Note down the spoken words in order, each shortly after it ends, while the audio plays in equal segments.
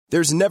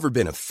There's never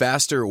been a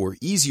faster or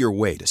easier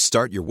way to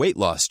start your weight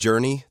loss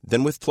journey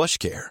than with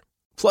PlushCare.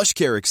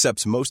 PlushCare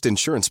accepts most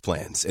insurance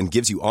plans and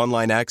gives you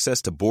online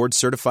access to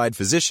board-certified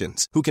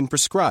physicians who can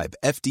prescribe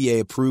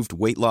FDA-approved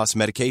weight loss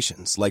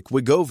medications like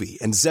Wegovy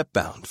and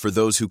Zepbound for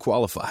those who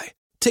qualify.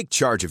 Take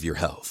charge of your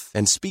health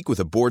and speak with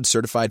a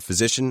board-certified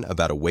physician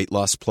about a weight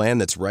loss plan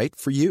that's right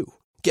for you.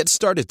 Get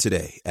started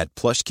today at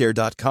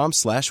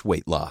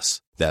plushcare.com/weight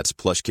loss. That's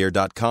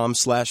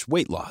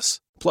plushcare.com/weight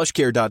loss.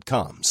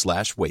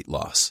 plushcare.com/weight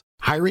loss.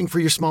 Hiring for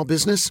your small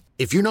business?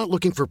 If you're not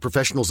looking for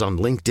professionals on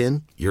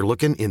LinkedIn, you're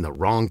looking in the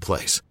wrong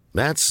place.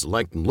 That's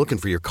like looking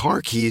for your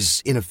car keys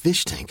in a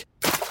fish tank.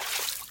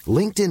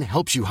 LinkedIn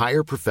helps you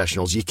hire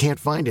professionals you can't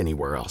find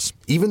anywhere else,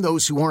 even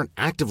those who aren't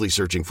actively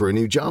searching for a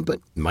new job but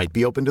might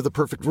be open to the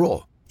perfect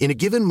role. In a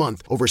given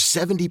month, over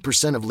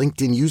 70% of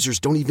LinkedIn users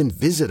don't even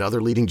visit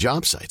other leading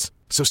job sites.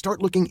 So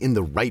start looking in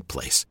the right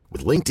place.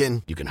 With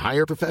LinkedIn, you can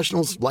hire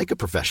professionals like a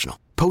professional.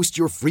 Post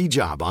your free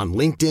job on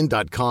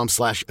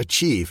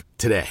linkedin.com/achieve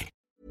today.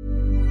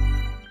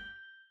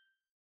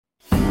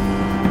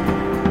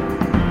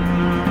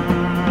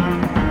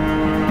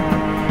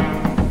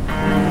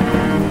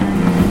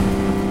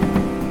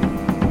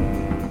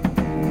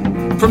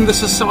 From the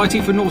Society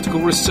for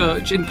Nautical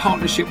Research in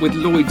partnership with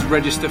Lloyd's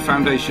Register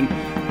Foundation,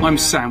 I'm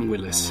Sam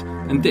Willis,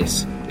 and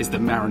this is the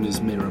Mariner's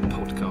Mirror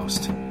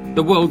podcast,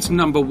 the world's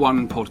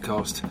 #1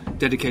 podcast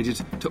dedicated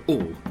to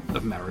all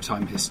of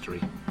maritime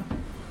history.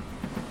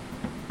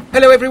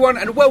 Hello everyone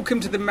and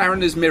welcome to the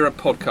Mariner's Mirror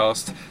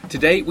podcast.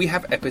 Today we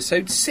have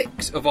episode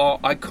 6 of our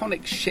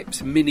Iconic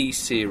Ships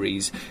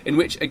mini-series, in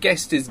which a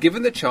guest is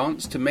given the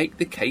chance to make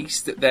the case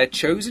that their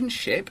chosen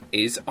ship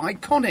is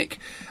iconic.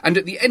 And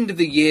at the end of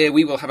the year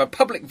we will have a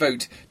public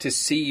vote to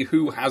see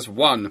who has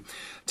won.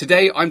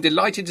 Today I'm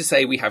delighted to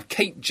say we have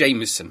Kate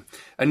Jamieson,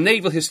 a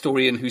naval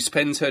historian who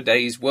spends her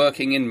days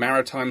working in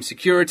maritime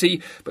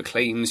security but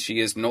claims she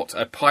is not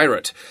a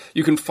pirate.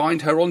 You can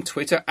find her on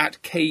Twitter at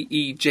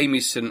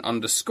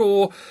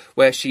 @KEJamieson_,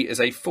 where she is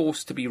a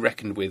force to be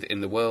reckoned with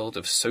in the world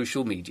of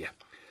social media.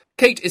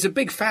 Kate is a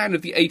big fan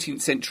of the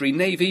 18th century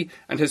Navy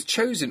and has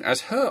chosen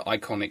as her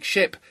iconic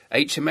ship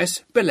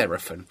HMS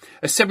Bellerophon,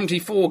 a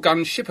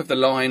 74-gun ship of the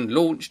line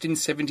launched in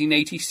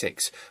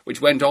 1786,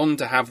 which went on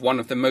to have one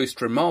of the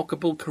most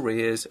remarkable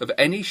careers of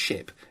any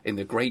ship in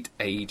the great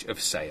age of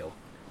sail.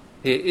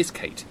 Here is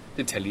Kate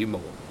to tell you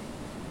more.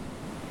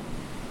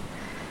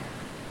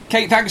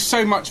 Kate, thanks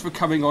so much for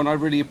coming on. I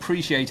really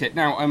appreciate it.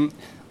 Now,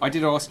 I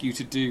did ask you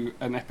to do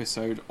an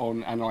episode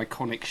on an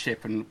iconic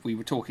ship, and we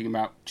were talking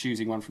about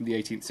choosing one from the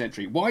 18th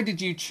century. Why did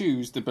you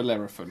choose the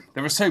Bellerophon?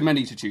 There are so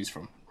many to choose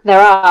from.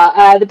 There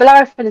are. The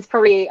Bellerophon is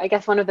probably, I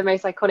guess, one of the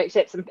most iconic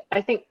ships, and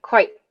I think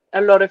quite a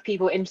lot of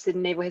people interested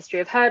in naval history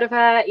have heard of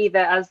her, either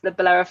as the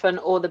Bellerophon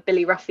or the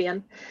Billy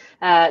Ruffian,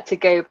 to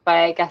go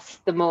by, I guess,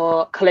 the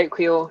more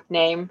colloquial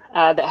name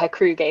that her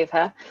crew gave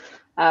her.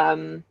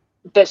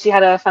 But she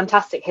had a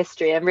fantastic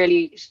history and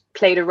really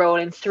played a role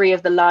in 3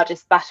 of the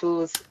largest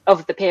battles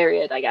of the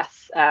period, I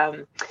guess.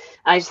 I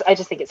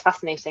just think it's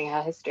fascinating,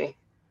 her history.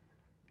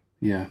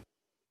 Yeah.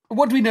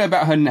 What do we know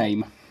about her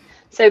name?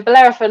 So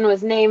Bellerophon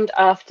was named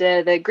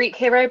after the Greek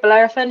hero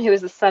Bellerophon, who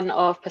was the son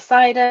of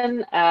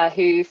Poseidon,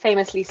 who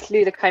famously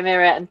slew the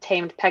Chimera and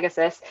tamed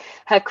Pegasus.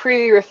 Her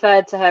crew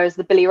referred to her as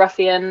the Billy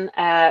Ruffian,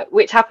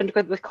 which happened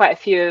with quite a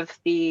few of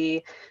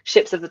the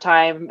ships of the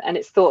time, and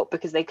it's thought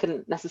because they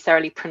couldn't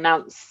necessarily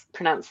pronounce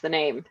the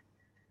name.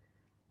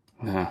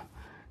 Yeah,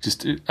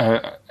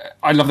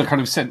 I love the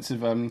kind of sense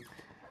of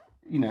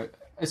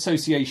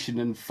association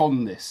and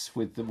fondness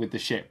with the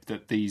ship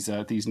that these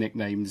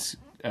nicknames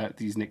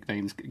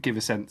give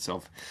a sense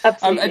of.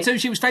 Absolutely. And so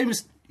she was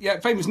famous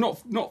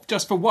not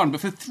just for one, but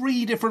for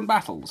 3 different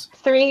battles.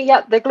 3,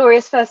 yeah. The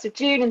glorious 1st of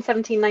June in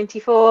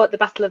 1794, the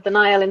Battle of the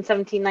Nile in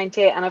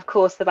 1798, and of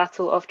course the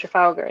Battle of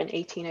Trafalgar in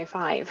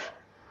 1805.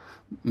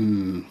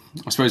 I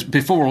suppose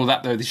before all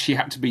that, though, she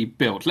had to be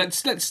built.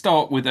 Let's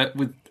start with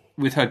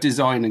her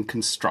design and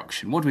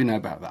construction. What do we know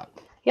about that?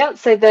 Yeah,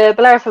 so the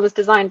Bellerophon was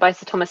designed by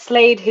Sir Thomas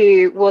Slade,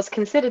 who was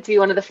considered to be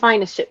one of the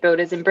finest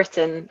shipbuilders in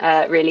Britain,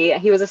 really.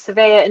 He was a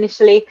surveyor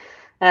initially,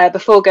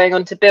 before going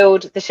on to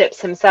build the ships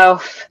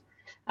himself,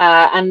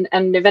 and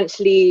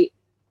eventually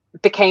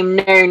became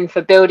known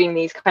for building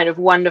these kind of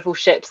wonderful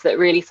ships that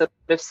really sort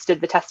of stood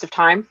the test of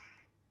time.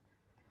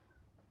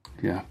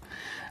 Yeah.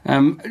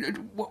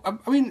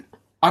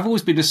 I've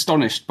always been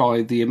astonished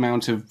by the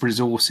amount of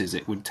resources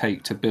it would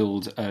take to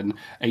build an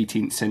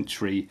 18th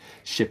century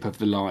ship of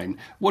the line.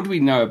 What do we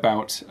know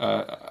about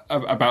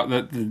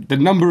the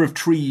number of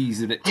trees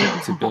that it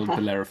took to build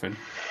Bellerophon?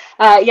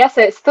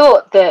 So it's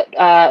thought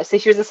that so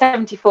she was a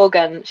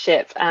 74-gun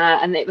ship,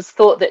 and it was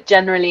thought that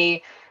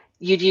generally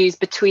you'd use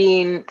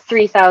between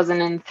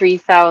 3,000 and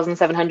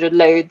 3,700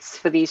 loads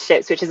for these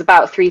ships, which is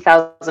about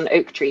 3,000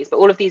 oak trees. But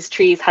all of these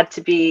trees had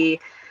to be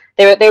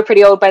they were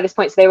pretty old by this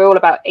point, so they were all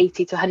about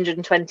 80 to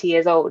 120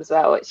 years old as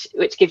well,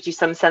 which gives you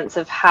some sense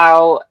of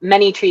how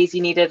many trees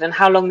you needed and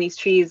how long these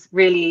trees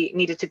really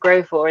needed to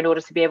grow for in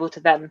order to be able to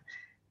then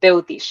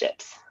build these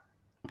ships.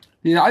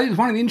 Yeah, I think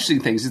one of the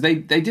interesting things is they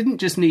didn't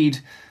just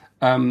need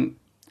an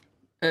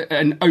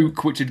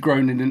oak which had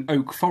grown in an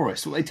oak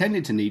forest. What they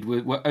tended to need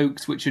were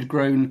oaks which had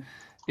grown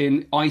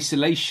in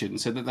isolation,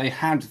 so that they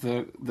had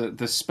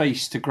the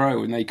space to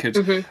grow, and they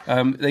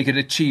could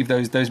achieve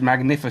those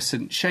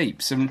magnificent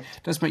shapes. And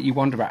it does make you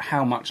wonder about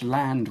how much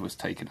land was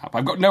taken up.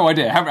 I've got no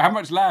idea how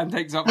much land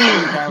takes up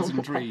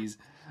 3,000 trees.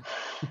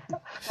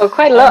 Well,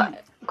 quite a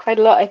lot. Quite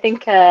a lot, I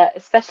think,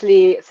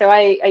 especially. So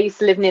I used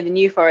to live near the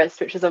New Forest,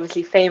 which was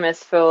obviously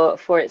famous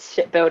for its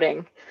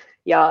shipbuilding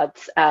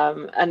yards,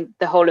 and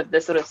the whole of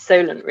the sort of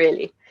Solent,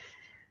 really.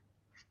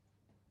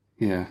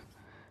 Yeah,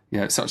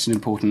 it's such an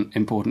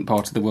important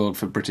part of the world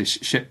for British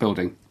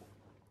shipbuilding.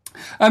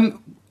 I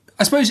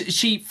suppose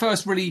she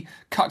first really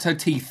cut her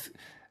teeth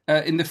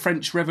in the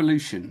French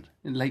Revolution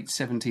in late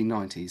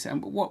 1790s.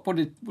 And what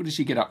did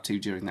she get up to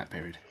during that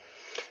period?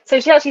 So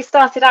she actually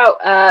started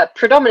out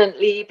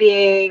predominantly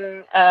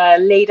being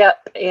laid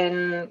up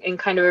in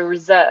kind of a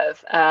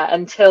reserve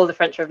until the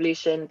French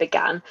Revolution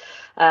began,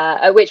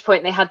 at which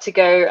point they had to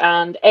go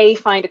and A,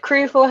 find a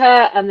crew for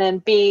her, and then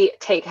B,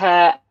 take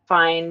her,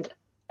 find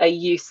a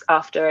use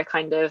after a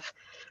kind of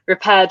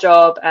repair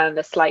job and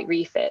a slight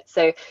refit.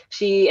 So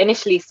she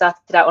initially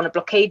started out on a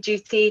blockade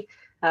duty,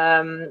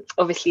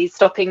 obviously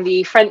stopping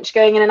the French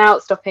going in and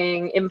out,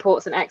 stopping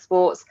imports and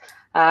exports,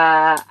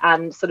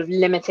 and sort of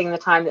limiting the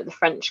time that the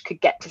French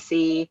could get to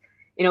sea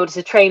in order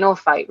to train or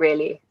fight,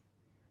 really.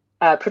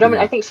 Predominantly,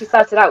 I think she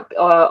started out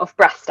off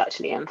Brest,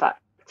 actually, in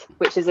fact,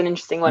 which is an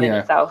interesting one in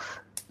itself.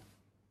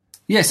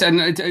 Yes, and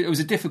it was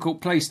a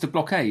difficult place to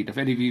blockade. If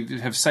any of you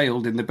have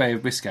sailed in the Bay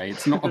of Biscay,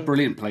 it's not a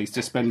brilliant place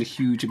to spend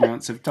huge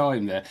amounts of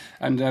time there.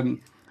 And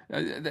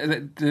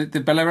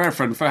the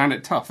Bellerophon found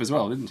it tough as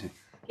well, didn't she?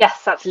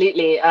 Yes,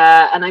 absolutely.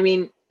 And I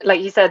mean,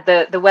 like you said,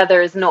 the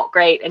weather is not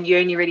great, and you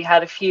only really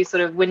had a few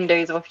sort of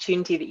windows of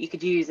opportunity that you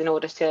could use in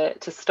order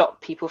to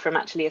stop people from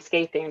actually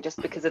escaping, just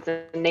because of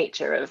the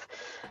nature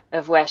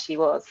of where she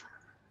was.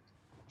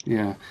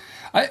 Yeah,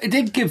 it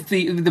did give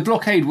the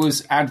blockade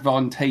was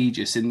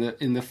advantageous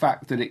in the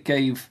fact that it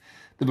gave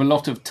them a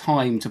lot of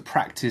time to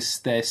practice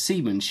their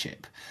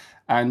seamanship.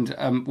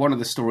 And one of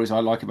the stories I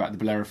like about the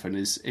Bellerophon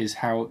is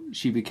how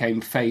she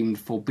became famed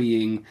for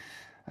being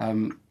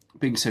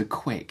so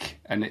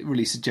quick, and it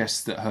really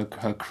suggests that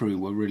her crew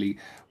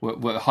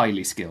were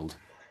highly skilled.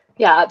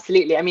 Yeah,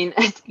 absolutely. I mean,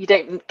 you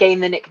don't gain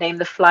the nickname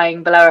the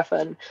Flying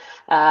Bellerophon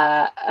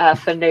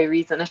for no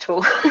reason at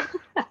all.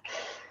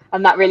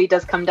 And that really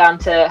does come down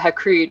to her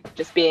crew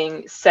just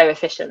being so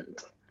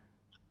efficient.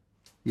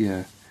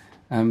 Yeah.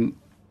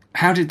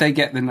 How did they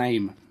get the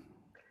name?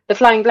 The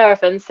Flying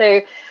Bellerophon.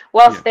 So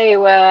whilst they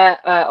were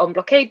on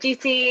blockade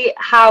duty,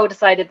 Howe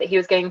decided that he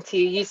was going to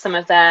use some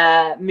of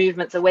their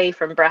movements away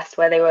from Brest,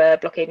 where they were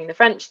blockading the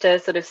French, to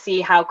sort of see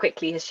how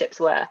quickly his ships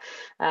were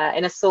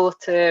in a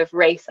sort of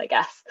race, I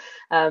guess.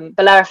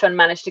 Bellerophon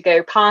managed to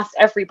go past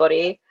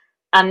everybody,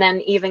 and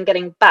then even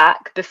getting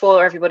back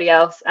before everybody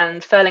else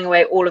and furling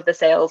away all of the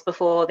sails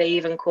before they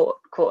even caught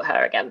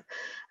her again.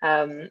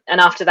 And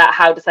after that,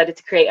 Howe decided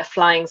to create a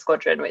flying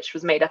squadron, which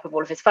was made up of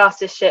all of his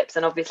fastest ships,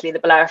 and obviously the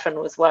Bellerophon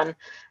was one,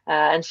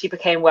 and she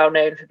became well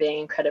known for being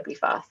incredibly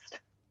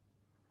fast.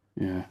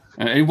 Yeah,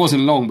 it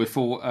wasn't long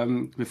before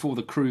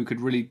the crew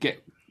could really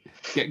get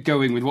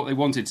going with what they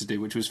wanted to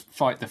do, which was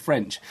fight the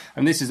French.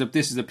 And this is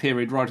a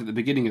period right at the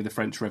beginning of the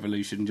French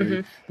Revolution,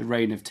 during the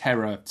Reign of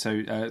Terror,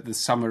 so the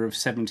summer of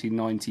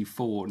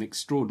 1794, an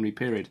extraordinary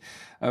period,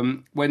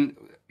 when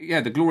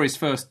the glorious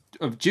 1st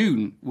of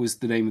June was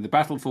the name of the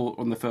battle fought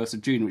on the 1st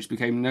of June, which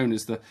became known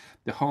as the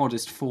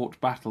hardest fought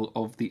battle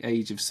of the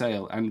Age of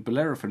Sail, and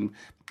Bellerophon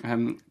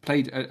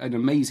played an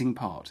amazing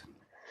part.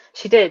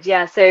 She did,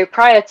 yeah. So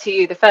prior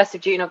to the 1st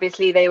of June,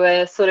 obviously, they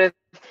were sort of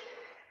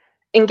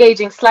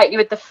engaging slightly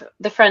with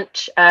the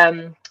French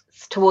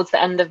towards the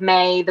end of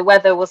May. The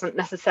weather wasn't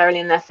necessarily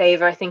in their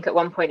favour. I think at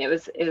one point it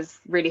was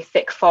really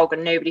thick fog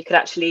and nobody could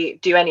actually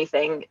do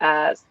anything.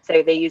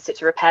 So they used it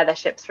to repair their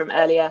ships from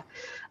earlier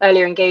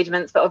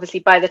engagements. But obviously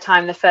by the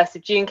time the 1st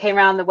of June came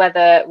around, the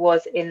weather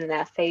was in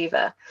their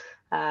favour.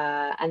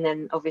 And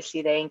then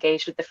obviously they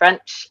engaged with the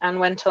French and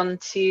went on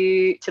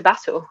to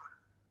battle.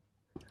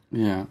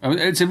 Yeah,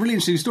 it's a really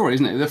interesting story,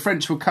 isn't it? The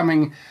French were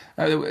coming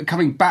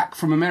back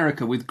from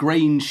America with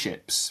grain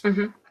ships,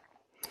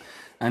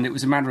 and it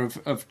was a matter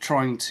of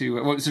trying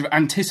to sort of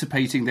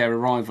anticipating their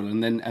arrival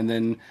and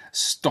then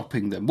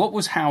stopping them. What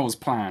was Howe's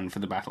plan for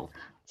the battle?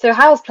 So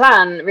Howe's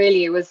plan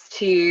really was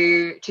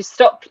to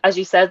stop, as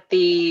you said,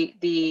 the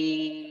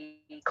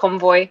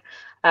convoy.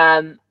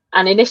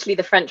 And initially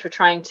the French were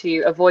trying to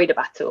avoid a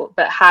battle,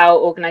 but Howe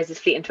organised his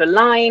fleet into a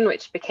line,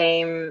 which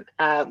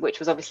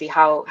was obviously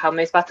how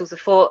most battles are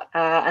fought.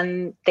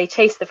 And they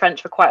chased the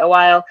French for quite a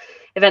while,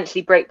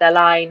 eventually broke their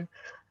line,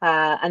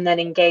 and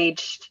then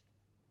engaged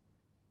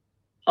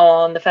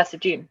on the 1st of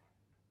June.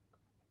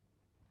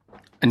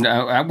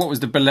 And what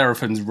was the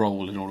Bellerophon's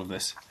role in all of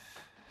this?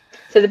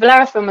 So the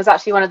Bellerophon was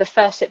actually one of the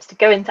first ships to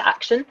go into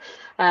action.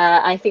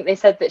 I think they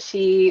said that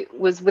she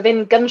was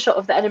within gunshot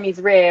of the enemy's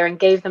rear and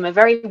gave them a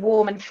very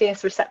warm and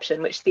fierce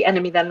reception, which the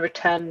enemy then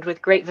returned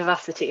with great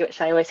vivacity,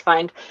 which I always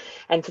find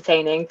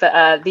entertaining.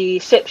 But the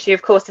ship she,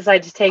 of course,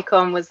 decided to take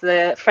on was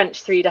the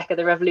French three-decker,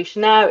 the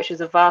Revolutionnaire, which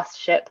was a vast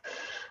ship.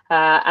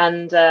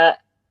 During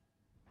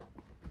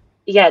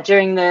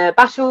the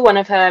battle, one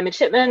of her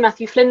midshipmen,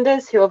 Matthew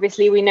Flinders, who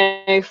obviously we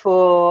know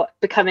for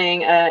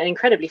becoming an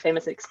incredibly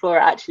famous explorer,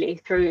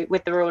 actually,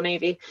 with the Royal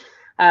Navy,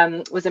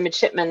 was a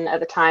midshipman at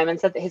the time, and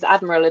said that his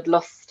admiral had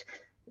lost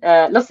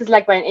his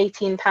leg by an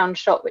 18-pound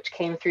shot, which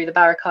came through the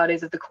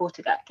barricades of the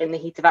quarterdeck in the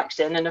heat of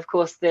action. And of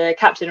course, the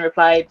captain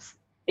replied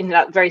in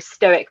that very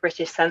stoic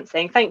British sense,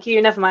 saying, "Thank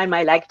you, never mind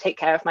my leg, take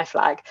care of my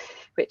flag,"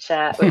 which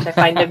I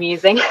find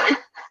amusing.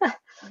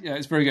 Yeah,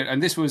 it's very good.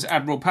 And this was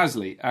Admiral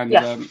Pasley. And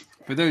yes.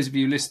 For those of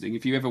you listening,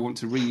 if you ever want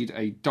to read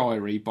a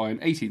diary by an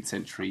 18th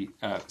century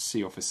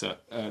sea officer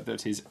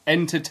that is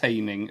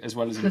entertaining as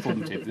well as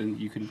informative, then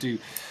you can do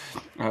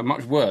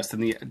much worse than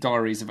the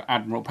diaries of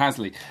Admiral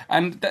Pasley.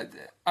 And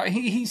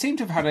he seemed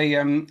to have had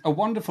a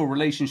wonderful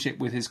relationship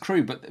with his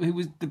crew, but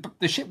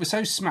the ship was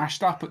so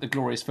smashed up at the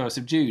glorious 1st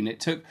of June,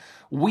 it took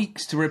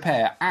weeks to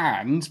repair,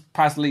 and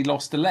Pasley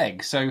lost a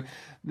leg. So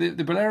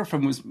the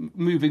Bellerophon was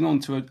moving on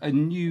to a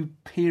new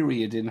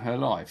period in her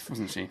life,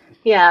 wasn't she?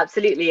 Yeah,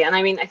 absolutely. And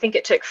I mean, I think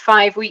it took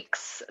 5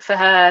 weeks for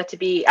her to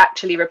be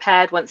actually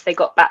repaired once they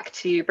got back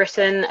to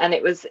Britain, and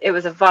it was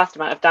a vast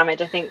amount of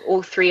damage. I think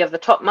all 3 of the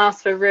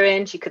topmasts were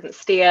ruined. She couldn't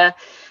steer,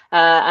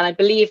 and I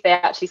believe they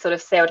actually sort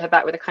of sailed her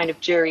back with a kind of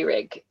jury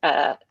rig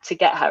to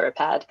get her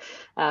repaired.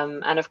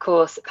 And of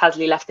course,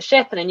 Pasley left the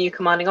ship, and a new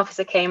commanding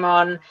officer came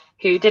on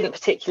who didn't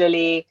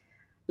particularly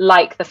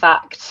like the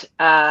fact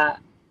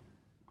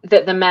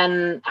that the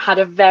men had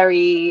a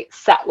very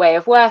set way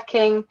of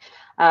working.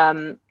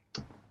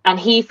 And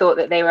he thought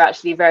that they were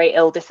actually very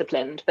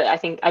ill-disciplined, but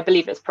I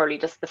believe it's probably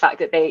just the fact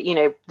that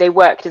they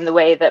worked in the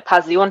way that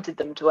Pasley wanted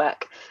them to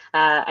work,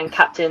 and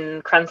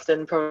Captain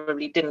Cranston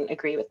probably didn't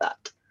agree with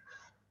that.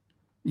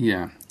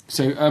 Yeah.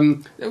 So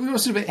there were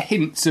sort of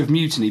hints of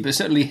mutiny, but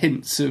certainly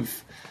hints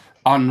of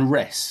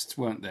unrest,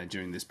 weren't there,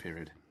 during this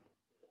period?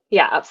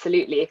 Yeah,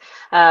 absolutely.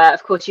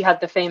 Of course, you had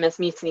the famous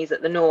mutinies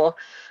at the Nore,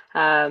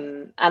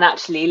 and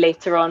actually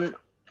later on,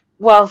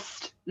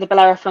 whilst the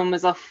Bellerophon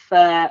was off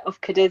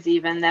Cadiz,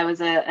 even there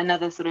was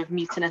another sort of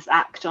mutinous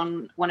act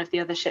on one of the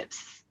other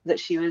ships that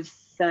she was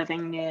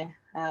serving near,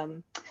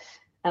 and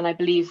I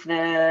believe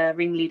the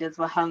ringleaders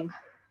were hung.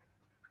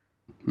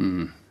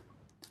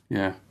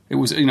 Yeah, it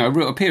was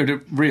a period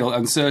of real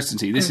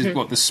uncertainty. This is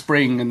the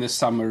spring and the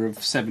summer of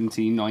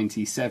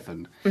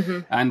 1797,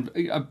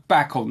 and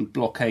back on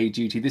blockade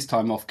duty, this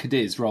time off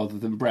Cadiz rather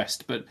than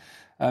Brest, but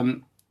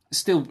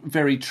still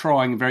very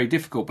trying and very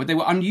difficult. But they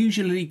were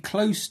unusually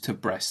close to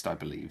Brest, I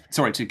believe.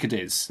 Sorry, to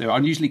Cadiz. They were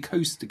unusually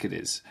close to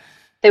Cadiz.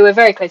 They were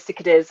very close to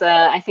Cadiz.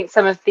 I think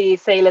some of the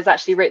sailors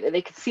actually wrote that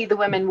they could see the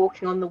women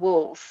walking on the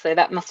walls, so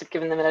that must have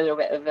given them a little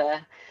bit of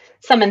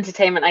some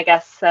entertainment, I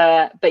guess.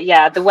 But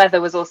yeah, the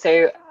weather was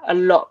also a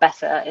lot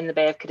better in the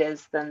Bay of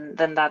Cadiz than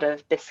that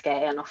of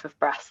Biscay and off of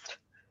Brest.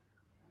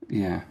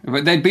 Yeah,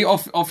 but they'd be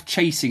off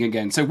chasing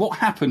again. So what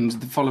happened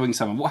the following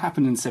summer? What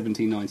happened in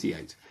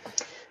 1798?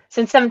 So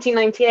in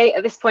 1798,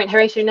 at this point,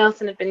 Horatio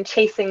Nelson had been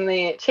chasing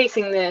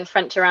the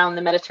French around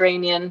the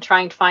Mediterranean,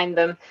 trying to find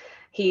them.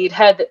 He'd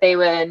heard that they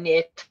were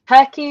near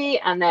Turkey,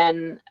 and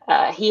then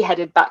he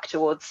headed back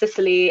towards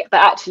Sicily.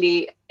 But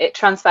actually, it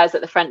transpires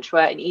that the French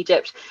were in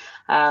Egypt.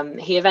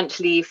 He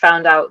eventually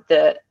found out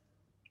that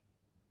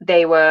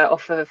they were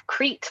off of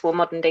Crete, or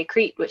modern-day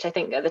Crete, which I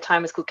think at the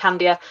time was called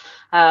Candia,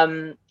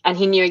 and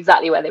he knew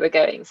exactly where they were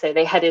going. So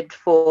they headed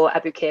for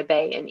Abu Qir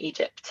Bay in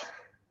Egypt.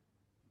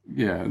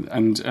 Yeah,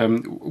 and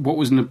what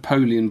was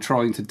Napoleon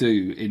trying to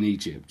do in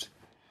Egypt?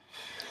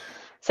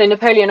 So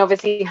Napoleon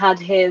obviously had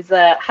his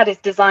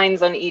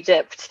designs on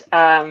Egypt,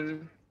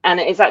 and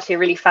it's actually a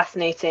really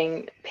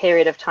fascinating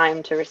period of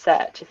time to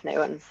research if no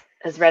one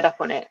has read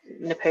up on it.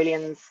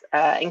 Napoleon's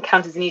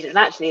encounters in Egypt, and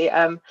actually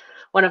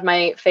one of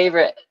my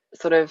favourite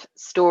sort of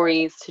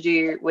stories to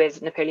do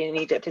with Napoleon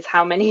in Egypt is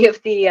how many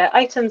of the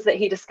items that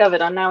he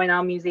discovered are now in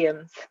our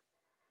museums.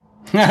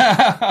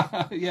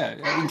 Yeah,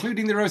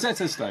 including the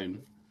Rosetta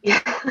Stone.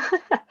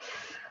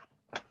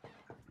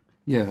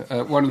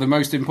 Yeah, one of the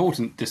most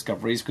important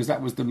discoveries, because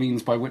that was the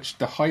means by which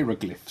the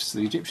hieroglyphs,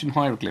 the Egyptian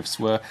hieroglyphs,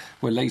 were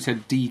later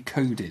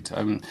decoded.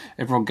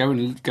 Everyone go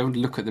and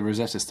look at the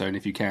Rosetta Stone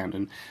if you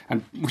can,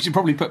 and we should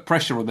probably put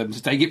pressure on them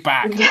to take it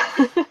back.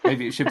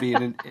 Maybe it should be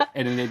in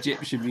an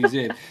Egyptian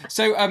museum.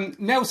 So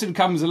Nelson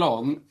comes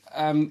along.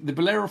 The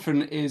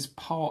Bellerophon is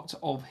part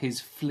of his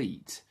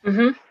fleet.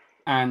 Mm-hmm.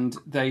 And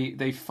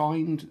they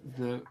find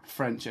the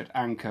French at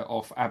anchor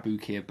off Abu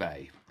Qir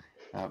Bay.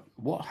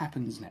 What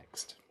happens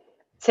next?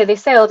 So they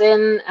sailed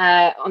in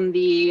on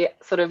the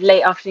sort of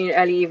late afternoon,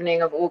 early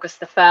evening of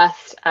August the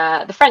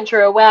 1st. The French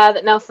were aware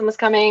that Nelson was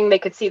coming. They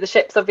could see the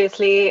ships,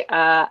 obviously,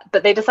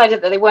 but they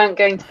decided that they weren't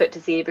going to put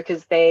to sea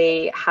because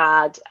they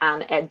had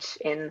an edge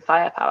in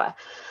firepower.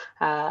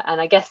 And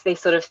I guess they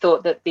sort of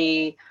thought that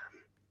the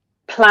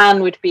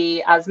plan would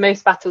be, as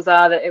most battles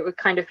are, that it would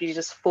kind of be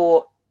just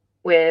fought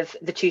with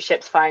the two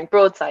ships firing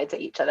broadsides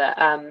at each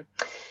other.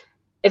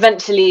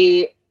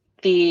 Eventually,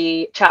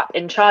 the chap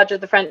in charge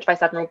of the French,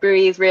 Vice Admiral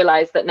Bruys,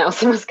 realised that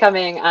Nelson was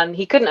coming, and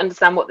he couldn't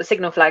understand what the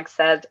signal flag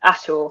said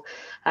at all.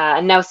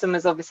 And Nelson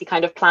was obviously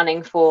kind of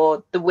planning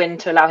for the wind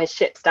to allow his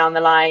ships down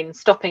the line,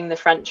 stopping the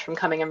French from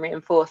coming and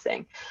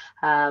reinforcing.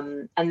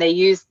 And they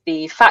used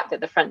the fact that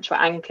the French were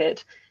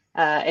anchored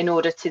in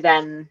order to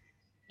then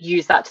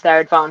use that to their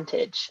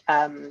advantage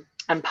and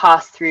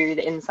pass through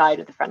the inside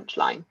of the French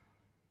line.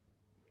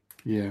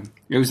 Yeah,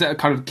 it was that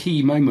kind of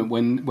key moment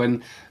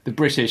when the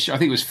British, I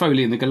think it was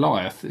Foley and the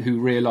Goliath, who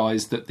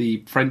realised that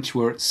the French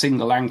were at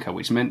single anchor,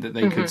 which meant that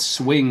they could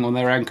swing on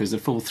their anchors a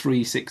full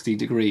 360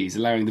 degrees,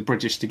 allowing the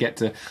British to get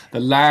to the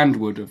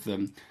landward of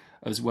them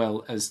as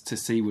well as to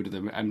seaward of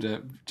them,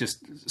 and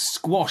just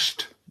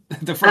squashed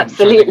the French.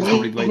 Absolutely,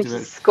 probably the way to do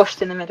it.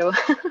 Squashed in the middle.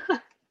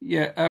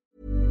 Yeah.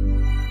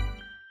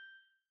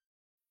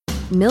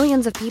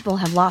 Millions of people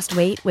have lost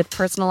weight with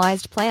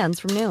personalized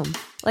plans from Noom.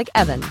 Like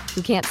Evan,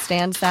 who can't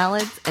stand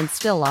salads and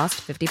still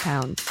lost 50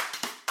 pounds.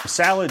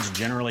 Salads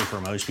generally for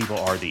most people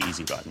are the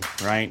easy button,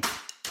 right?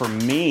 For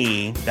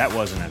me, that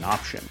wasn't an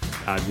option.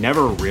 I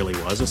never really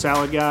was a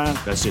salad guy.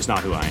 That's just not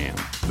who I am.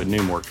 But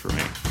Noom worked for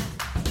me.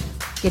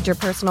 Get your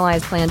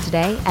personalized plan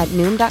today at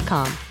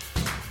Noom.com.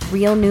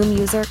 Real Noom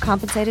user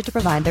compensated to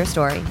provide their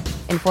story.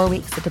 In 4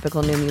 weeks, the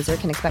typical Noom user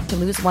can expect to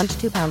lose 1 to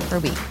 2 pounds per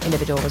week.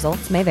 Individual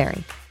results may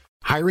vary.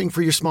 Hiring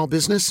for your small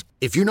business?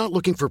 If you're not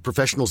looking for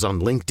professionals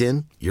on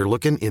LinkedIn, you're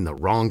looking in the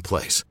wrong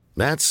place.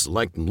 That's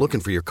like looking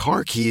for your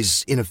car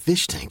keys in a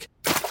fish tank.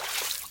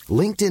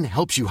 LinkedIn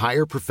helps you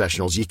hire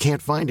professionals you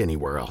can't find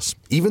anywhere else,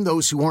 even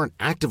those who aren't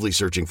actively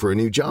searching for a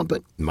new job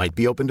but might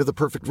be open to the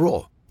perfect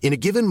role. In a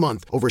given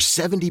month, over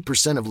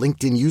 70% of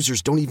LinkedIn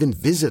users don't even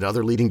visit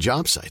other leading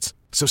job sites.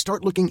 So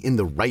start looking in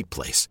the right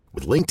place.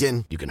 With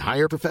LinkedIn, you can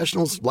hire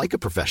professionals like a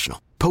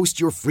professional. Post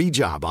your free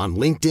job on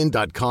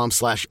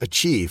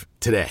linkedin.com/achieve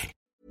today.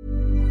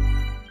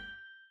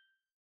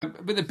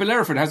 But the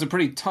Bellerophon has a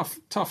pretty tough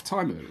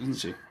time of it, doesn't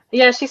she?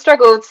 Yeah, she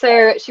struggled.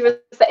 So she was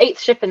the 8th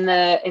ship in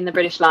the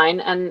British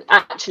line, and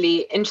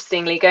actually,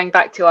 interestingly, going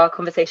back to our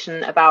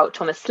conversation about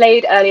Thomas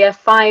Slade earlier,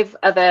 5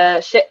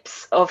 other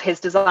ships of his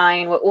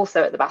design were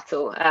also at the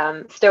battle,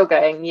 still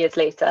going years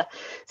later.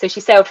 So she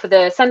sailed for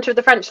the centre of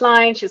the French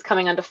line. She was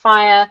coming under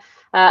fire,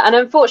 and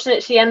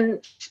unfortunately,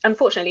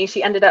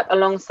 she ended up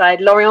alongside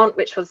L'Orient,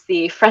 which was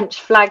the French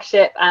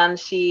flagship, and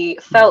she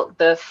felt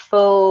the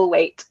full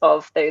weight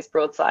of those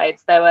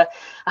broadsides. There were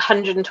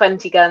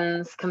 120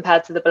 guns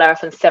compared to the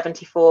Bellerophon's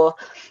 74.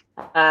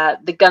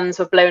 The guns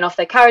were blown off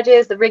their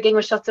carriages, the rigging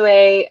was shot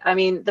away. I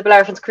mean, the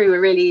Bellerophon's crew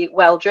were really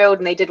well drilled,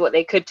 and they did what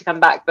they could to come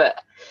back,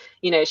 but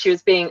she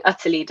was being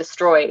utterly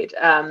destroyed.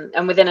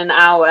 And within an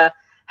hour,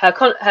 her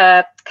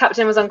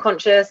captain was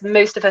unconscious.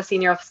 Most of her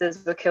senior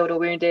officers were killed or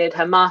wounded.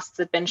 Her masts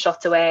had been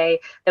shot away.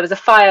 There was a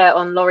fire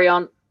on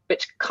L'Orient,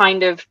 which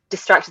kind of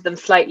distracted them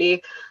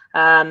slightly.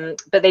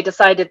 But they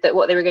decided that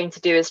what they were going to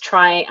do is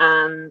try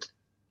and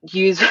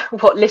use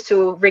what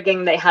little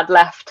rigging they had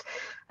left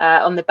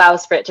on the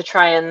bowsprit to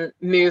try and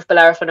move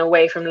Bellerophon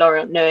away from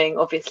L'Orient, knowing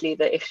obviously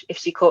that if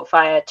she caught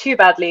fire too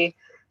badly,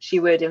 she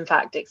would in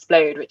fact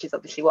explode, which is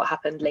obviously what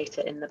happened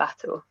later in the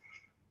battle.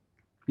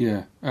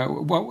 Yeah.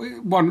 Well,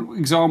 one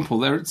example,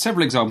 there are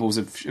several examples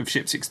of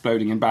ships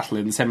exploding in battle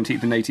in the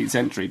 17th and 18th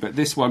century, but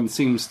this one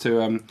seems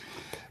to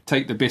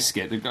take the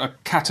biscuit, a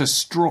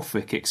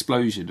catastrophic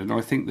explosion, and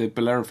I think the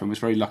Bellerophon was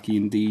very lucky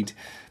indeed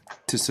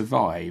to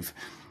survive.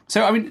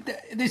 So, I mean,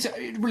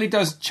 it really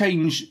does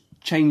change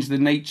the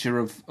nature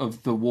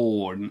of the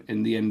war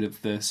in the end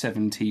of the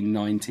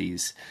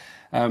 1790s.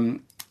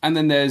 And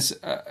then there's...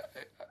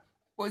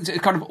 it's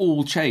kind of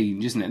all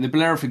change, isn't it? And the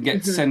Bellerophon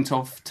gets sent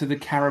off to the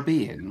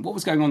Caribbean. What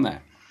was going on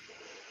there?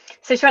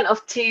 So she went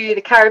off to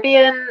the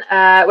Caribbean,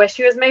 where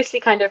she was mostly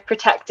kind of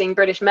protecting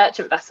British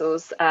merchant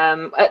vessels.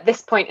 At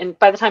this point, and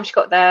by the time she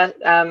got there,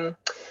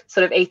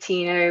 sort of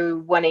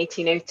 1801,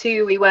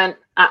 1802, we weren't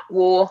at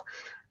war,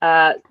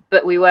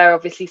 but we were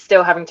obviously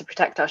still having to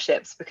protect our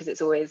ships because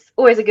it's always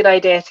a good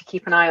idea to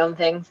keep an eye on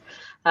things.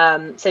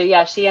 So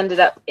yeah, she ended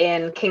up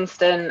in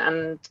Kingston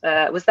and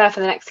was there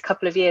for the next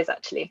couple of years,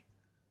 actually.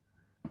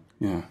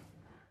 Yeah.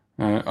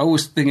 I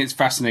always think it's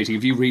fascinating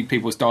if you read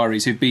people's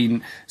diaries who've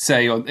been,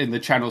 say, in the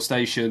Channel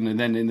Station and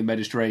then in the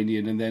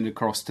Mediterranean and then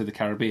across to the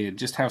Caribbean,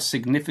 just how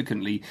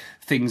significantly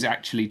things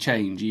actually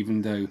change,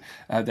 even though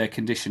their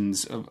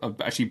conditions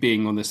of actually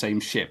being on the same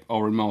ship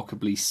are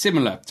remarkably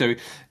similar. So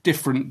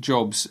different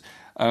jobs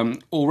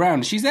all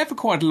round. She's there for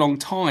quite a long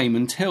time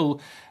until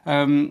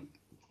the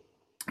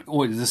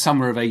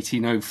summer of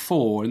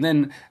 1804, and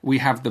then we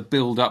have the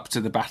build-up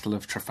to the Battle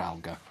of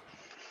Trafalgar.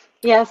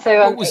 Yeah,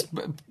 so...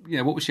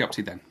 what was she up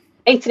to then?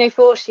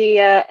 1804, she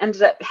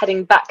ended up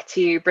heading back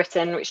to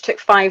Britain, which took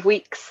 5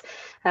 weeks,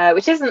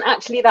 which isn't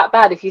actually that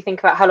bad if you think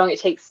about how long it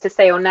takes to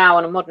sail now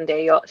on a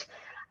modern-day yacht.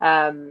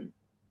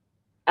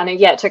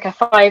 it took her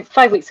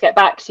five weeks to get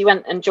back. She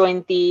went and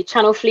joined the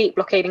Channel Fleet,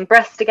 blockading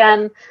Brest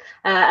again.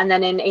 And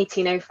then in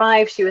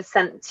 1805, she was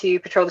sent to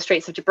patrol the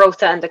Straits of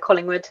Gibraltar under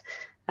Collingwood,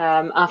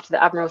 after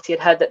the Admiralty had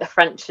heard that the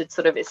French had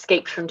sort of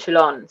escaped from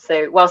Toulon.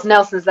 So whilst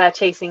Nelson's there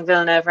chasing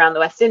Villeneuve around the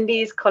West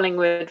Indies,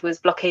 Collingwood was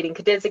blockading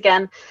Cadiz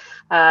again,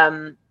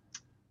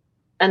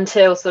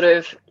 until sort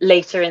of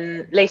later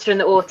in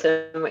the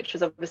autumn, which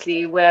was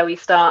obviously where we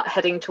start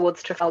heading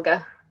towards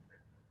Trafalgar.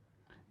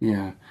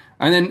 Yeah.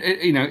 And then,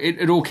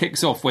 it all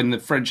kicks off when the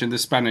French and the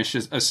Spanish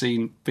are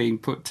seen being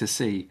put to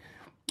sea.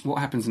 What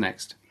happens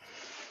next?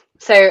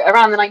 So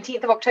around the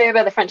 19th of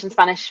October, the French and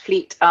Spanish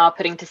fleet are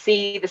putting to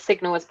sea. The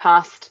signal was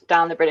passed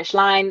down the British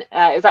line.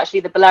 It was actually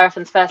the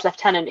Bellerophon's first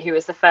lieutenant who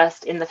was the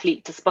first in the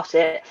fleet to spot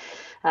it,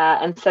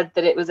 and said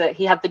that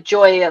he had the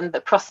joy and the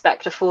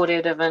prospect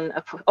afforded of an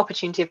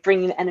opportunity of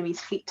bringing the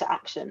enemy's fleet to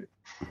action,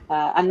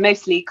 and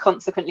mostly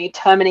consequently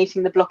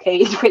terminating the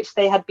blockade, which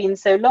they had been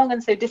so long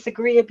and so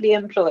disagreeably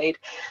employed.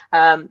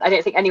 I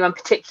don't think anyone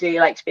particularly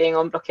liked being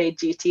on blockade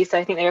duty, so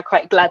I think they were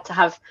quite glad to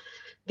have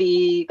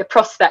the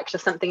prospect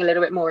of something a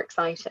little bit more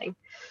exciting.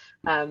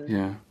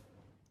 Yeah.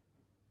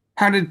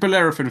 How did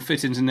Bellerophon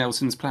fit into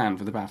Nelson's plan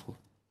for the battle?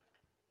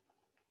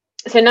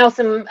 So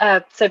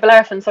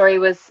Bellerophon,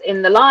 was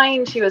in the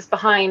line. She was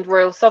behind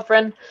Royal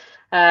Sovereign,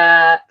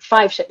 5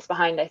 ships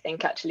behind, I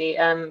think, actually,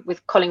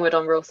 with Collingwood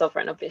on Royal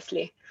Sovereign,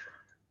 obviously.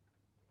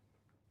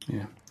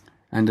 Yeah.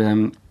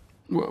 And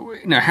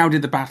how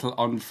did the battle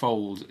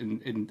unfold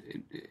in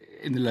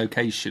the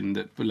location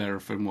that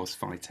Bellerophon was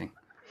fighting?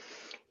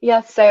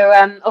 Yeah,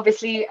 so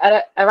obviously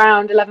at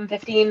around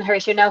 11:15,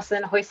 Horatio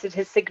Nelson hoisted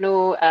his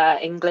signal.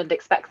 England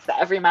expects that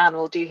every man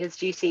will do his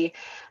duty.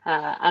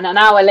 And an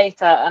hour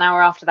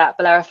after that,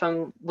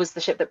 Bellerophon was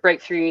the ship that broke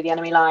through the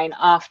enemy line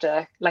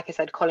after, like I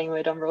said,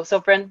 Collingwood on Royal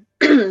Sovereign.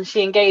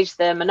 She engaged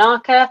the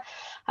Monarca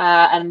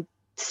and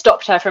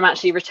stopped her from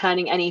actually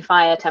returning any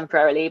fire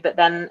temporarily. But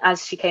then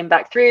as she came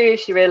back through,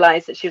 she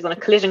realised that she was on a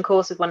collision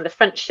course with one of the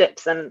French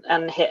ships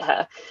and hit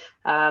her.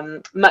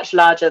 Much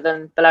larger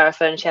than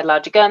Bellerophon. She had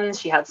larger guns,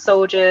 she had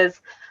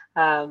soldiers,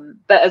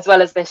 but as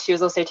well as this, she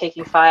was also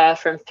taking fire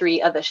from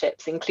 3 other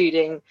ships,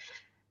 including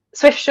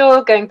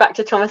Swiftsure, going back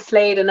to Thomas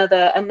Slade,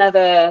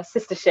 another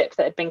sister ship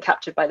that had been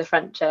captured by the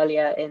French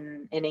earlier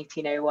in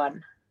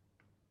 1801.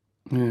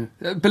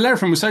 Yeah.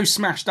 Bellerophon was so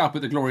smashed up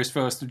at the glorious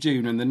 1st of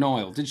June in the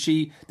Nile. Did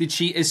she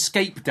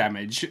escape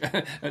damage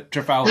at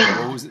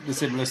Trafalgar, or was it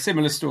the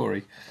similar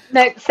story?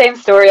 No, same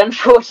story,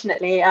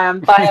 unfortunately.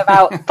 By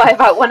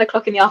about 1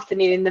 o'clock in the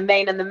afternoon, the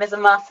main and the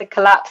mizzenmast had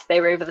collapsed. They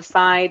were over the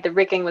side. The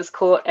rigging was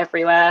caught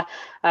everywhere.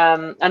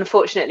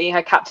 Unfortunately,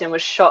 her captain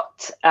was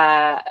shot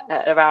at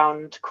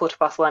around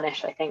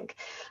 1:15-ish, I think.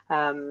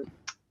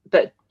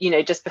 But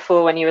just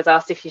before, when he was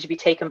asked if he should be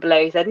taken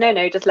below, he said,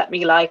 "No, just let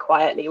me lie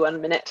quietly 1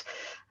 minute."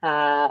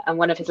 And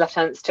one of his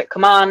lieutenants took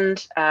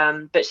command,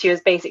 but she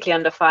was basically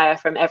under fire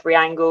from every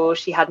angle.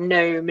 She had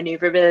no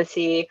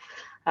maneuverability.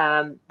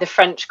 The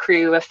French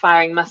crew were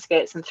firing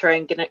muskets and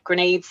throwing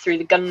grenades through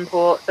the gun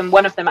ports, and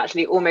one of them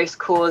actually almost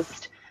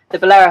caused the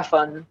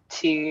Bellerophon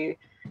to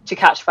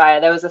catch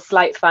fire. There was a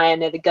slight fire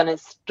near the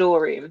gunner's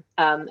storeroom,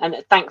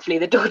 and thankfully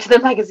the door to the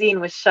magazine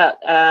was shut,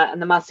 and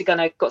the master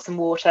gunner got some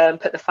water and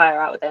put the fire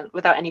out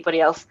without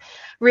anybody else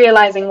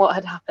realising what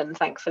had happened,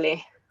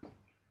 thankfully.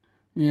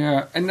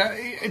 Yeah, and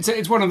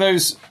it's one of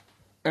those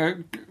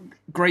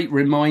great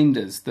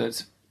reminders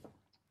that,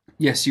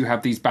 yes, you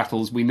have these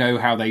battles, we know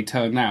how they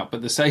turn out,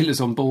 but the sailors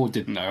on board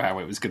didn't know how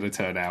it was going to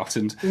turn out,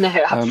 and no,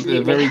 absolutely.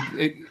 They're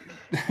very,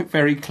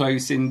 very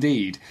close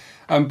indeed.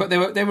 But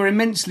they were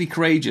immensely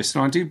courageous,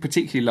 and I do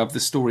particularly love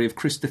the story of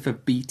Christopher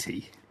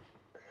Beatty.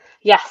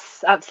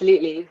 Yes,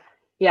 absolutely.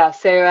 Yeah,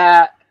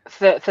 so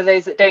for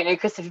those that don't know,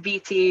 Christopher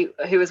Beatty,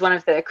 who was one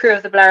of the crew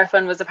of the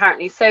Bellerophon, was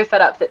apparently so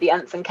fed up that the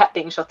ensign kept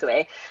being shot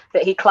away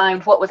that he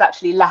climbed what was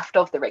actually left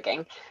of the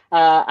rigging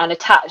and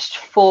attached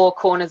 4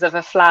 corners of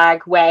a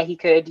flag where he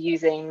could,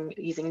 using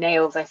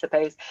nails, I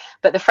suppose.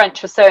 But the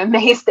French were so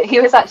amazed that he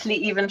was actually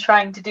even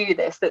trying to do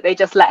this that they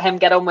just let him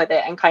get on with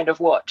it and kind of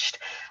watched,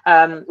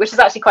 which is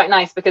actually quite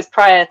nice, because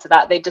prior to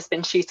that they'd just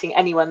been shooting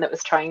anyone that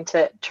was trying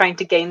to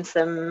gain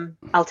some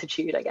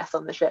altitude, I guess,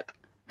 on the ship.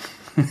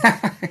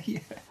 Yeah.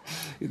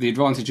 The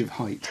advantage of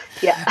height.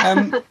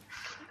 Yeah.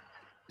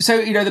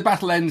 So, the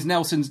battle ends,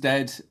 Nelson's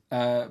dead,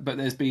 but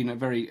there's been a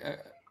very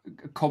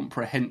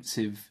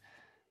comprehensive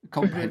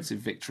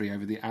victory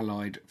over the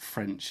Allied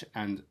French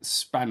and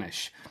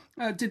Spanish.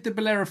 Did the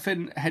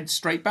Bellerophon head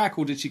straight back,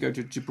 or did she go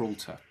to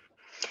Gibraltar?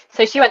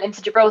 So she went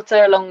into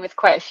Gibraltar along with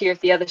quite a few of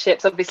the other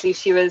ships. Obviously,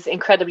 she was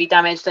incredibly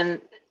damaged, and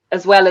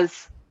as well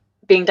as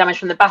being damaged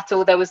from the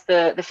battle, there was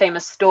the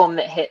famous storm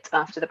that hit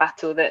after the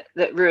battle that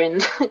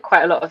ruined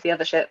quite a lot of the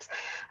other ships.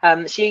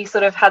 She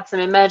sort of had some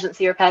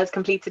emergency repairs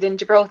completed in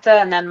Gibraltar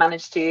and then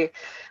managed to,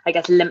 I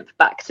guess, limp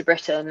back to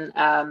Britain.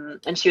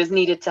 And she was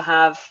needed to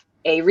have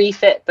a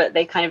refit, but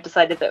they kind of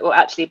decided that, well,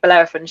 actually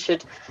Bellerophon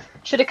should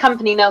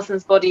accompany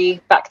Nelson's body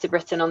back to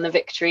Britain on the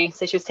Victory.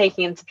 So she was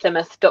taken into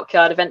Plymouth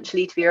dockyard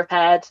eventually to be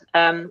repaired,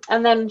 and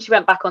then she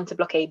went back onto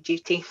blockade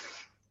duty.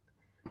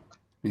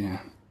 Yeah.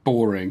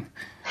 boring.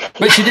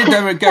 But she did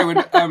go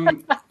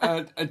and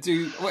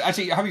do. Well,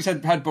 actually, having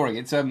said had boring,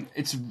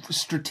 it's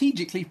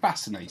strategically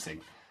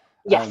fascinating.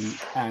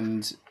 Yes.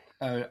 And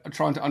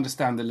trying to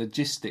understand the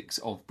logistics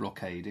of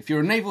blockade. If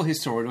you're a naval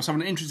historian or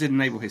someone interested in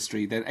naval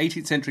history, then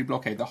 18th century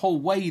blockade, the whole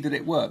way that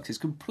it worked is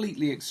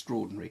completely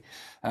extraordinary.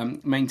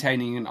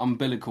 Maintaining an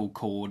umbilical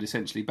cord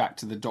essentially back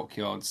to the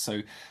dockyards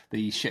so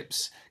the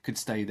ships could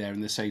stay there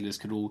and the sailors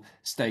could all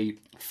stay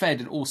fed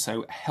and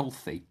also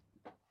healthy.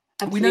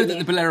 Absolutely. We know that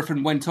the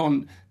Bellerophon went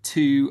on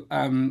to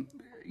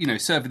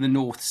serve in the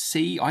North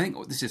Sea. I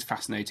think this is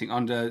fascinating,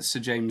 under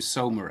Sir James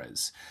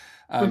Saumarez.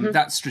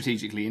 That's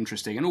strategically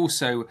interesting, and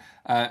also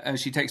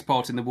she takes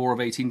part in the War of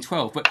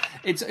 1812. But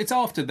it's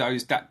after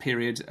that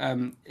period.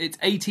 It's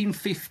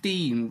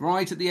 1815,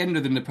 right at the end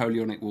of the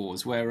Napoleonic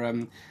Wars, where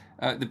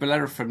the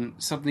Bellerophon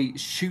suddenly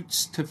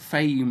shoots to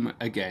fame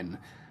again.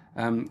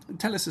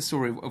 Tell us a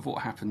story of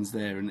what happens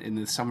there in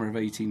the summer of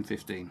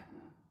 1815.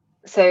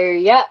 So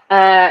in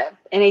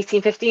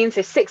 1815,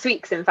 so 6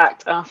 weeks in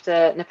fact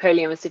after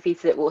Napoleon was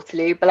defeated at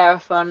Waterloo,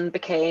 Bellerophon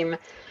became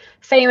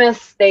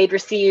famous. They'd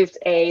received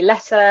a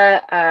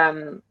letter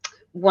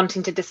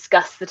wanting to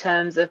discuss the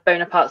terms of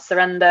Bonaparte's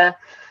surrender,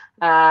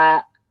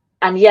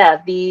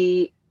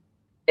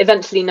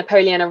 eventually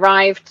Napoleon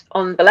arrived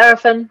on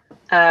Bellerophon,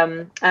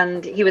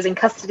 and he was in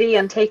custody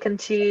and taken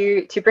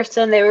to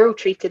Britain. They were all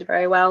treated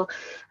very well.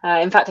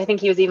 In fact, I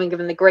think he was even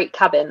given the Great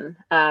Cabin,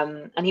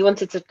 and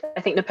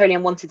I think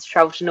Napoleon wanted to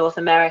travel to North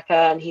America,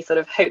 and he sort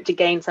of hoped to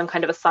gain some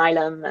kind of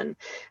asylum, and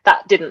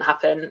that didn't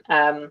happen.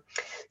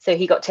 So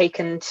he got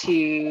taken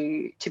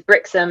to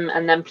Brixham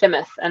and then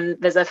Plymouth, and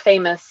there's a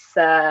famous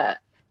kind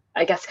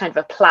of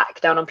a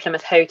plaque down on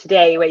Plymouth Hoe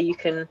today where you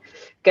can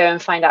go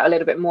and find out a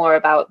little bit more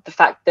about the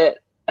fact that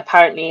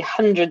apparently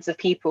hundreds of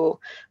people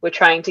were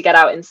trying to get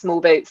out in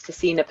small boats to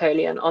see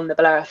Napoleon on the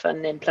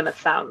Bellerophon in Plymouth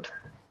Sound.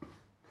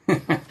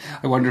 I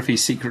wonder if he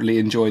secretly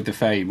enjoyed the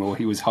fame, or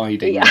he was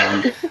hiding.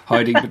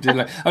 But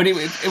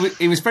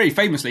it was very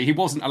famously, he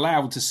wasn't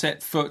allowed to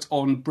set foot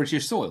on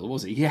British soil,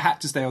 was he? He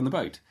had to stay on the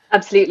boat.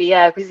 Absolutely,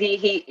 yeah, because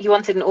he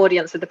wanted an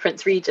audience with the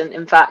Prince Regent,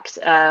 in fact,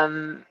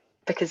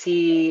 because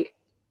he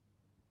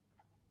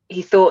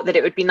thought that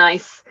it would be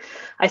nice,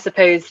 I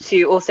suppose,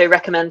 to also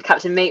recommend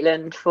Captain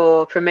Maitland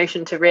for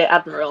promotion to Rear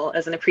Admiral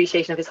as an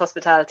appreciation of his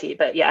hospitality.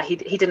 But yeah, he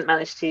didn't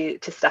manage to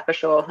step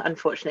ashore,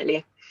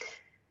 unfortunately.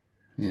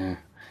 Yeah.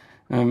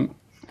 And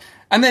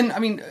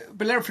then,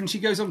 Bellerophon, she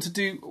goes on to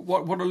do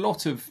what a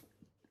lot of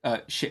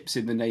ships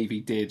in the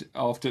Navy did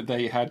after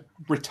they had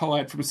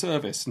retired from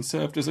service and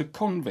served as a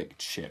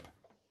convict ship.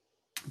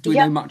 Do we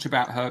know much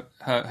about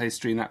her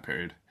history in that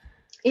period?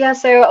 Yeah,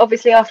 so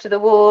obviously after the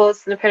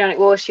wars, the Napoleonic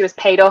Wars, she was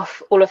paid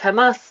off, all of her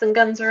masts and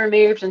guns were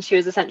removed, and she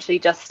was essentially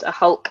just a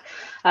hulk,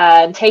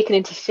 and taken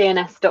into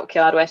Sheerness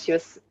Dockyard, where she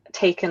was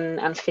taken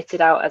and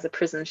fitted out as a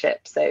prison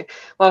ship. So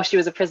while she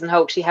was a prison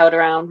hulk, she held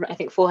around, I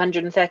think,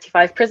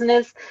 435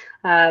 prisoners,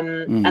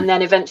 and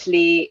then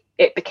eventually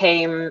it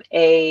became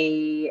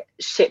a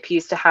ship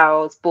used to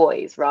house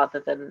boys rather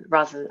than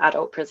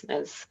adult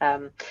prisoners,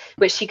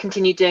 which she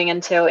continued doing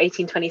until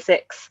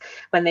 1826,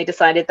 when they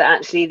decided that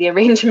actually the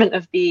arrangement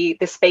of the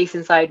space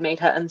inside made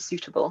her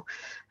unsuitable,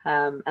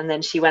 and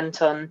then she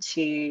went on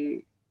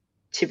to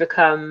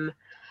become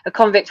a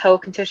convict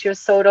hulk until she was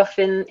sold off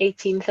in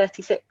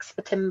 1836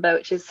 for timber,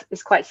 which is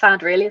quite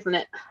sad, really, isn't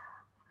it?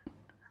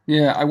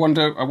 Yeah, I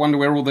wonder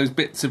where all those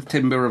bits of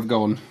timber have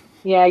gone.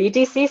 Yeah, you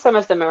do see some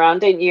of them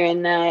around, don't you,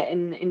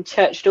 in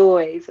church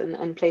doorways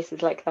and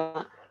places like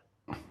that.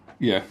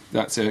 Yeah,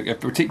 that's a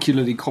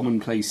particularly common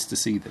place to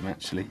see them,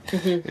 actually.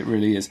 Mm-hmm. It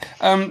really is.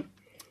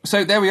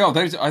 So there we are.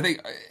 Those, I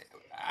think,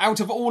 out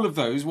of all of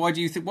those, why do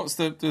you think? What's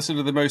the sort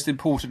of the most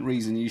important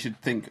reason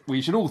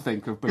we should all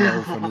think of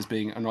Bellerophon as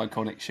being an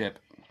iconic ship?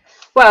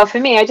 Well, for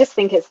me, I just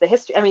think it's the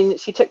history. I mean,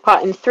 she took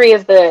part in 3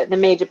 of the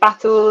major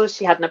battles.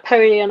 She had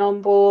Napoleon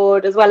on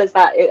board, as well as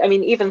that.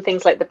 Even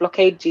things like the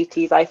blockade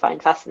duties I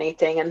find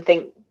fascinating and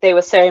think they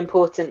were so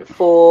important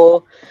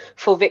for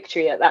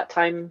victory at that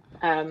time.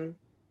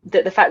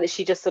 That the fact that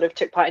she just sort of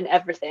took part in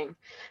everything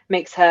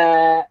makes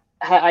her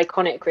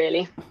iconic,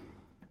 really.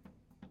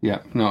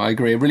 Yeah, no, I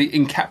agree. It really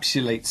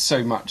encapsulates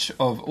so much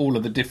of all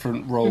of the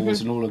different roles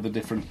and all of the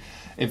different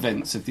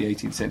events of the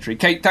 18th century.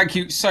 Kate, thank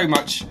you so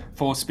much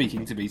for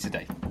speaking to me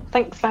today.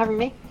 Thanks for having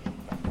me.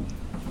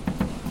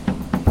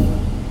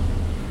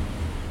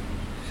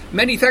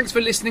 Many thanks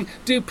for listening.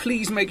 Do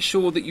please make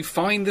sure that you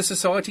find the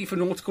Society for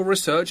Nautical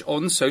Research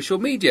on social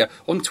media,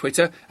 on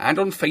Twitter and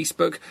on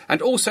Facebook,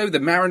 and also the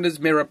Mariner's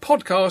Mirror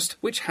podcast,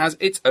 which has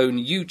its own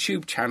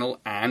YouTube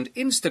channel and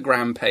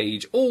Instagram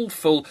page, all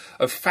full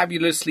of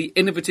fabulously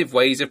innovative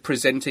ways of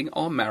presenting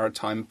our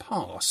maritime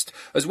past,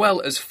 as well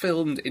as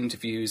filmed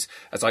interviews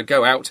as I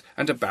go out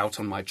and about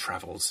on my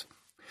travels.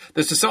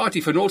 The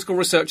Society for Nautical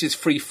Research's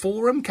free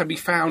forum can be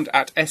found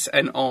at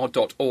snr.org.uk,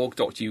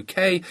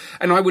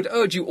 and I would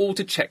urge you all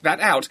to check that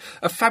out,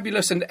 a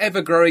fabulous and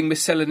ever-growing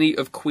miscellany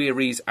of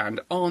queries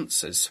and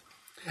answers.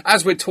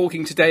 As we're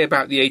talking today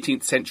about the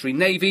 18th century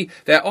Navy,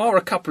 there are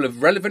a couple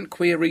of relevant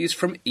queries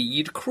from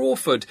Ede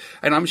Crawford,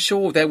 and I'm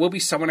sure there will be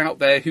someone out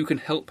there who can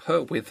help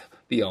her with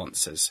the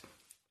answers.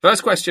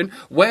 First question,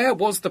 where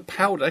was the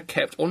powder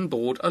kept on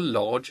board a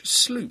large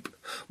sloop?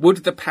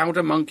 Would the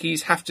powder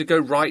monkeys have to go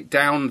right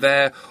down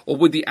there, or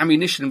would the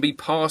ammunition be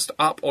passed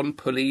up on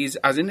pulleys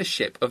as in a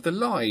ship of the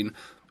line?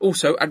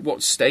 Also, at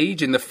what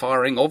stage in the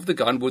firing of the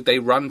gun would they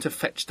run to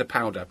fetch the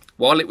powder?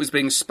 While it was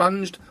being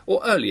sponged, or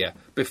earlier,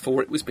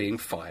 before it was being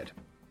fired?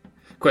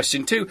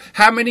 Question 2.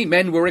 How many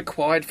men were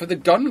required for the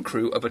gun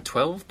crew of a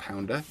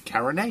 12-pounder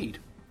carronade?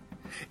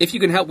 If you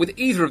can help with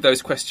either of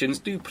those questions,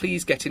 do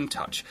please get in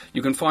touch.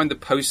 You can find the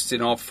posts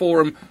in our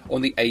forum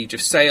on the Age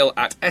of Sail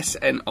at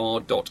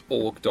snr.org.uk.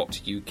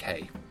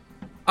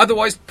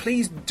 Otherwise,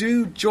 please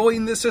do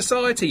join the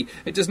Society.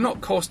 It does not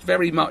cost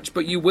very much,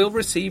 but you will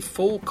receive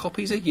 4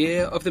 copies a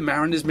year of the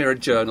Mariner's Mirror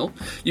Journal.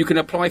 You can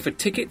apply for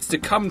tickets to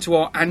come to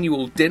our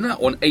annual dinner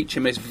on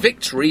HMS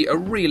Victory, a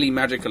really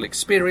magical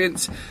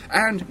experience,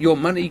 and your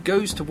money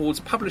goes towards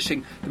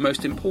publishing the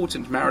most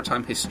important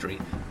maritime history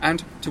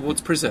and towards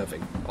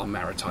preserving our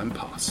maritime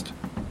past.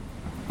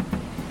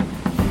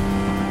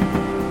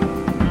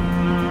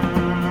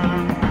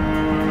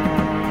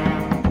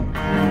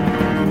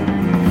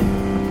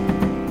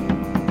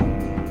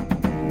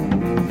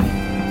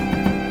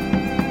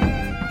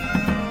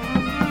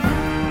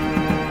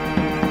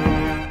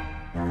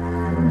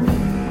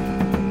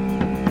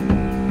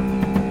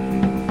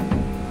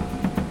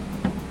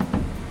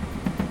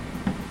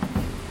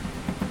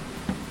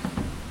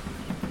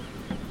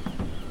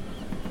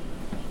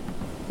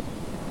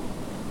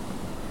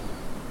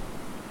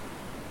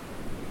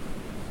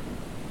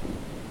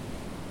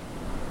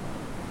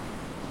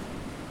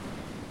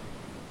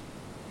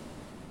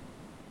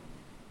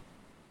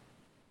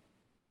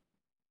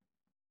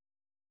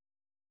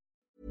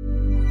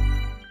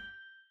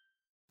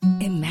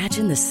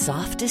 Imagine the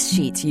softest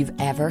sheets you've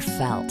ever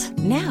felt.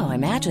 Now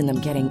imagine them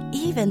getting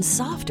even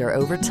softer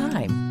over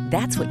time.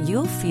 That's what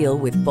you'll feel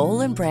with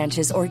Boll &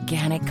 Branch's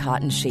organic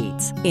cotton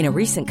sheets. In a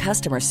recent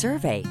customer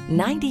survey,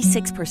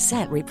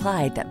 96%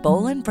 replied that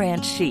Boll &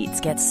 Branch sheets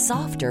get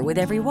softer with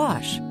every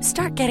wash.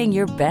 Start getting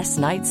your best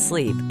night's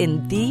sleep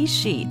in these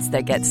sheets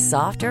that get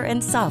softer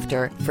and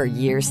softer for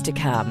years to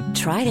come.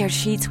 Try their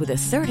sheets with a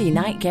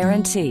 30-night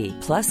guarantee.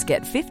 Plus,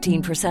 get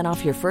 15%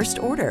 off your first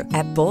order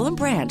at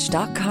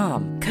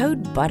bollandbranch.com.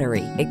 Code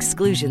BUTTERY.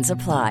 Exclusions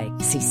apply.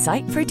 See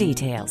site for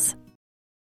details.